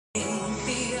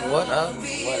What up?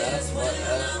 What up? What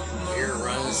up? Here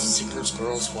runs Secret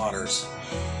Squirrel Squatters.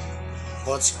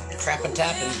 What's crappin'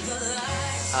 tappin'?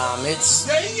 It's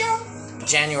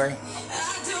January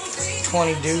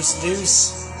 20 Deuce,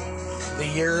 the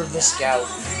year of the Scout.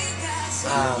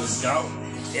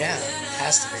 Yeah, it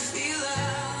has to be.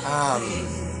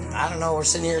 I don't know. We're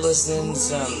sitting here listening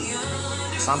to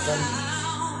something.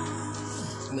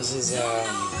 This is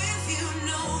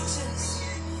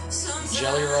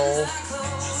Jelly Roll.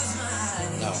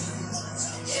 No.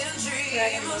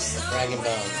 Dragon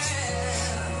Bones.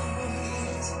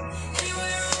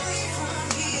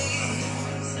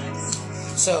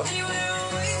 So,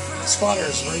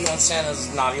 Squatters, were you on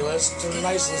Santa's naughty list or the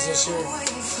nice list this year?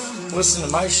 Listen to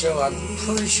my show, I'm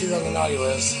pretty sure you're on the naughty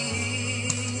list.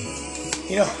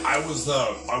 You know, I was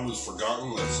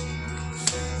forgotten list.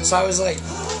 So I was like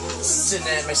sitting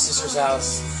at my sister's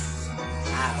house,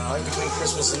 I don't know, in between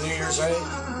Christmas and New Year's, right?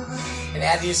 And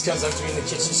Addie just comes up to me in the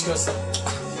kitchen. She goes, I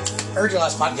heard your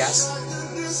last podcast.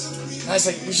 And I was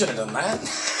like, we should have done that.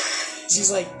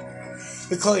 She's like,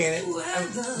 with Chloe in it,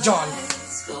 John,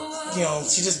 you know,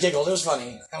 she just giggled. It was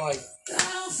funny. I'm like,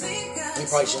 we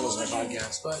probably shouldn't listen to my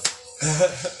podcast, but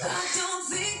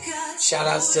shout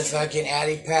outs to fucking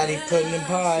Addie, Patty, Puddin' and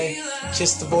Pie.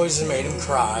 Kissed the boys and made them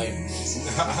cry.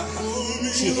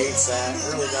 She hates that.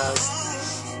 Really does.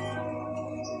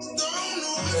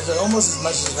 There's almost as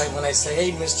much as like when I say,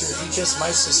 hey, mister, if you kiss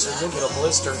my sister, you'll get a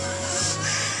blister.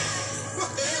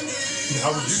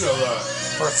 How would you know that?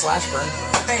 Or a flash burn.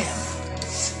 Bam.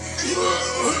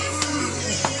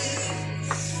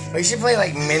 We should play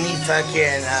like mini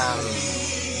fucking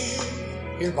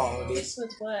beer bong with these.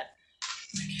 With what?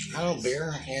 I don't know,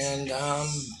 beer and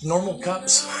normal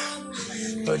cups,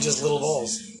 but just little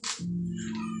balls.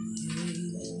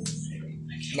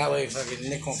 That way fucking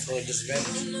Nick won't feel a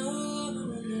disadvantage.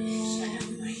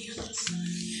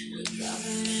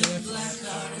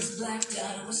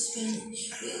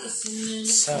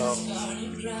 So,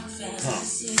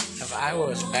 if I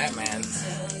was Batman,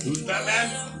 Who's Batman?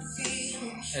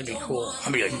 that'd be cool.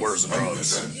 I'd be like, where's the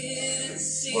drugs?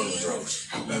 Where's the drugs?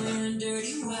 Batman.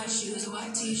 Dirty white shoes, a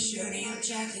white t-shirt, and a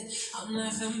jacket. I'm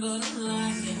laughing, but I'm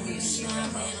laughing. We're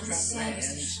smiling on the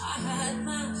sides. I hide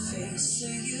my face so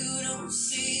you don't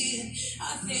see it.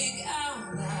 I think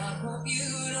out loud, hope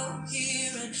you don't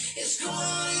hear it. It's going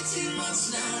on 18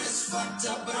 months now, and it's fucked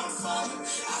up, but I'm falling.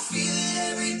 I feel it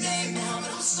every day now,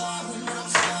 but I'm stalling,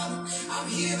 I'm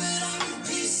here, but I'm in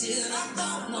pieces, and I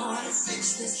don't know how to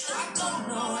fix this. I don't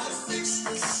know how to fix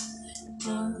this.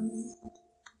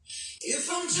 If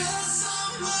I'm just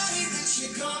somebody that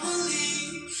you're gonna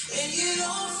leave, and you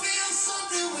don't feel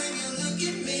something when you look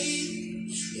at me,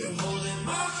 you're holding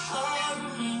my heart,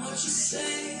 what you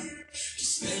say,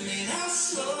 just let me out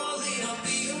slowly, I'll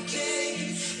be okay.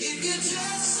 If you're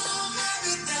just some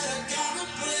habit that I gotta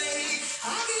break, I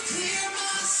can clear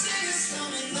my sins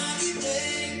in 90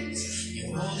 days.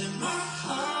 You're holding my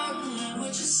heart, what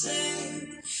you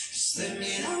say, just let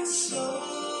me out slowly.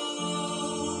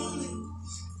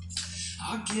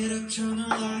 I get up, turn the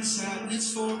lights out, and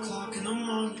it's 4 o'clock in the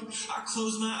morning. I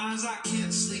close my eyes, I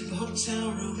can't sleep. A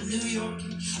hotel room in New York.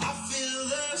 I feel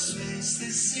the space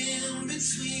that's in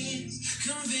between.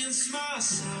 Convince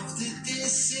myself that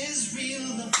this is real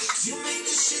love. You make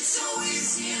this shit so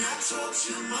easy, and I told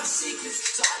you my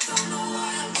secrets. So I don't know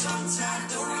why I'm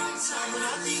tongue-tied. The wrong time when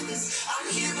I need this.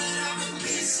 I'm here, but I'm in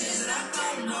pieces, and I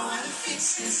don't know how to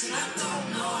fix this, and I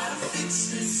don't know how to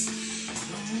fix this.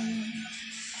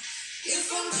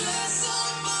 If I'm just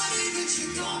somebody that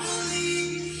you're gonna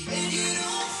leave, and you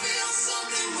don't feel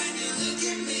something when you look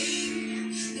at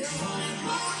me, you're holding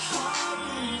my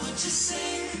heart, what you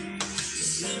say,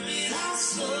 just let me out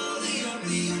slowly, I'll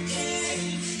be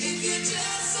okay. If you're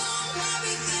just some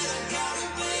habit that I gotta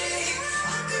break,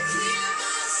 I could clear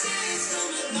my sins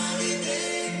from in 90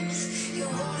 days. You're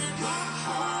holding my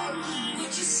heart,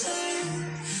 what you say,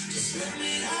 just let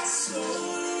me out slowly.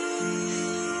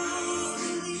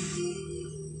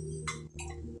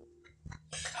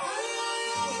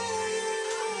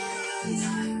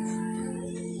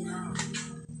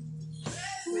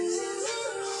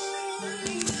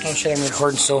 Oh shit, I'm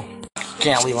recording still.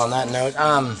 Can't leave on that note.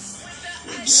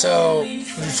 So,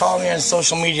 if you follow me on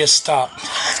social media, stop.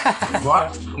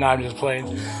 What? No, I'm just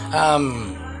playing. All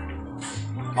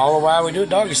the while we do it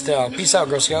doggy style. Peace out,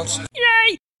 Girl Scouts.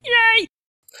 Yay! Yay!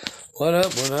 What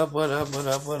up, what up, what up, what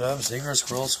up, what up? Secret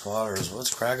Squirrel Squatters.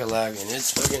 What's crack-a-lagging?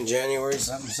 It's fucking January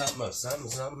something.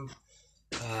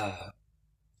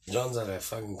 John's at a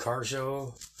fucking car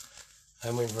show.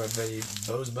 I'm waiting for my buddy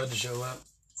Bozebud to show up.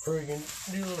 Or we can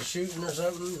do a little shooting or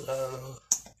something.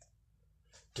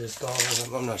 disc golf or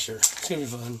something. I'm not sure. It's gonna be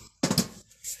fun.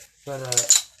 But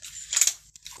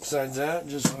besides that,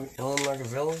 just yelling like a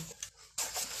villain.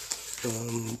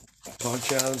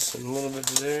 Podcast in a little bit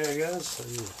today, I guess,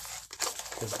 and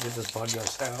just get this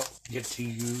podcast out, get to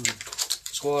you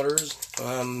squatters.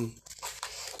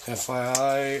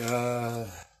 FYI,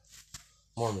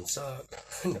 Mormons suck.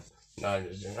 No, I'm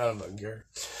just kidding. I don't care.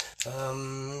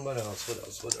 What else?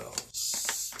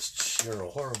 You're a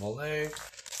horrible day.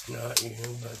 Not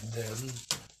you, but them.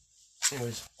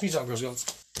 Anyways, peace out, Girl Scouts.